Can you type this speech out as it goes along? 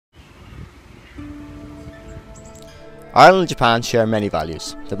Ireland and Japan share many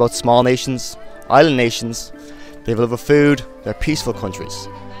values. They're both small nations, island nations, they have a love of food, they're peaceful countries.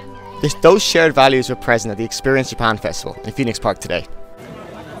 Those shared values were present at the Experience Japan Festival in Phoenix Park today.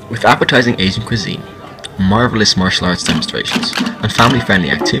 With appetizing Asian cuisine, marvelous martial arts demonstrations, and family-friendly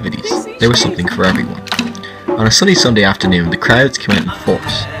activities, there was something for everyone. On a sunny Sunday afternoon, the crowds came out in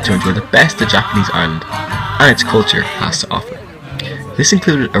force to enjoy the best that Japanese Ireland and its culture has to offer. This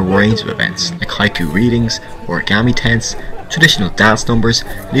included a range of events like haiku readings, origami tents, traditional dance numbers,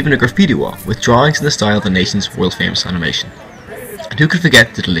 and even a graffiti wall with drawings in the style of the nation's world-famous animation. And who could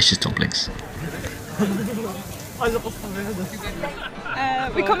forget the delicious dumplings?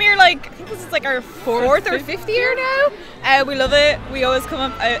 We come here I think this is our fourth or fifth year now. We love it. We always come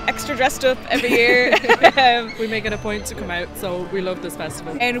up extra dressed up every year. We make it a point to come out, so we love this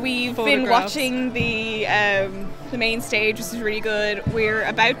festival. And we've been watching the main stage, which is really good. We're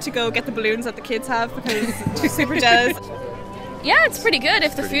about to go get the balloons that the kids have because we're super jealous. Yeah, it's pretty good.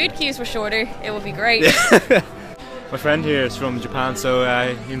 If the food queues were shorter, it would be great. My friend here is from Japan, so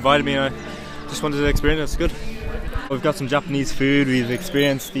he invited me and I just wanted to experience it. It's good. We've got some Japanese food, we've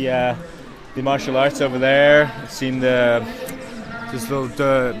experienced the martial arts over there, seen the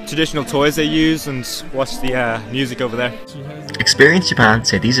traditional toys they use and watched the music over there. Experience Japan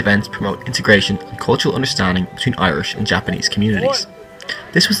say these events promote integration and cultural understanding between Irish and Japanese communities.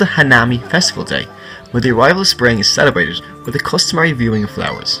 This was the Hanami Festival Day, where the arrival of spring is celebrated with a customary viewing of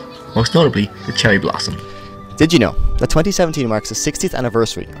flowers, most notably the cherry blossom. Did you know that 2017 marks the 60th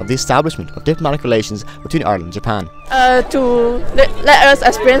anniversary of the establishment of diplomatic relations between Ireland and Japan? To let us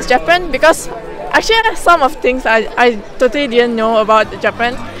experience Japan, because actually some of things I totally didn't know about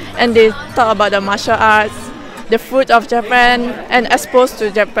Japan, and they talk about the martial arts, the food of Japan, and exposed to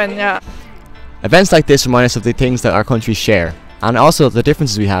Japan. Yeah. Events like this remind us of the things that our countries share, and also the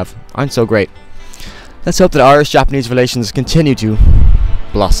differences we have aren't so great. Let's hope that Irish-Japanese relations continue to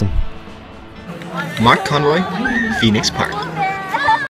blossom. Mark Conroy, Phoenix Park.